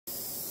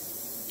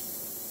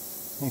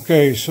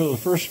Okay, so the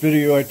first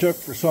video I took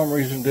for some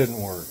reason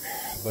didn't work.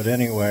 But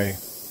anyway,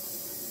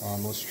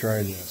 let's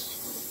try this.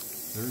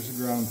 There's a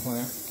ground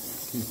clamp,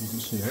 see if you can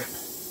see it.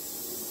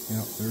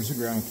 Yep, there's a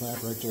ground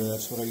clamp right there.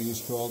 That's what I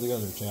used for all the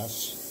other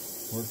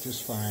tests. Worked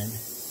just fine.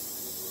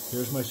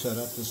 Here's my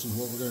setup. This is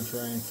what we're going to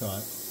try and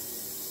cut.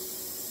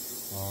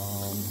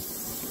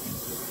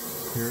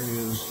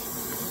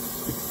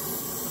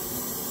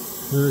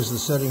 Here's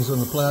the settings on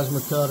the plasma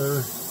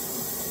cutter.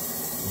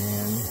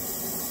 And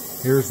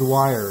here's the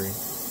wiring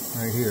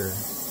right here.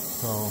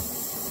 So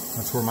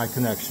that's where my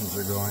connections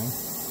are going.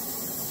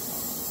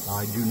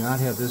 I do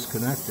not have this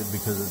connected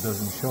because it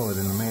doesn't show it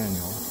in the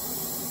manual.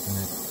 And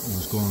it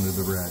was going to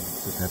the red,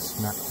 but that's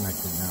not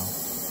connected now.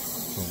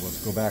 So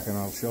let's go back and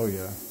I'll show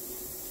you.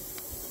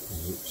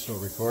 Is it still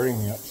recording?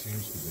 Yep,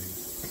 seems to be.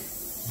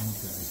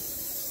 Okay.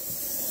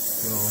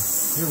 So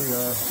here we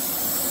are,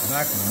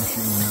 vacuum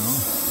machine now.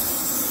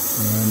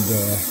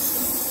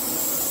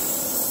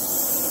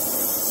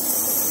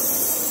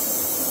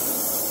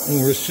 And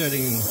we're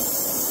setting,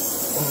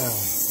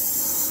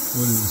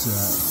 what is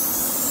that?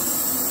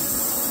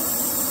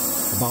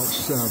 About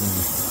 7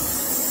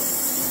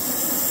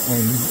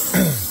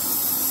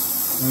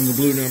 on the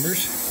blue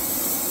numbers.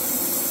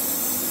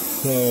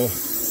 So,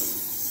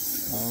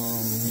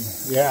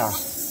 yeah,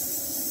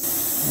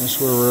 that's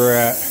where we're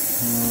at.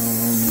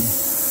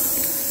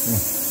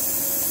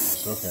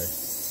 It's okay.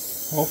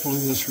 Hopefully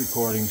this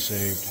recording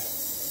saved.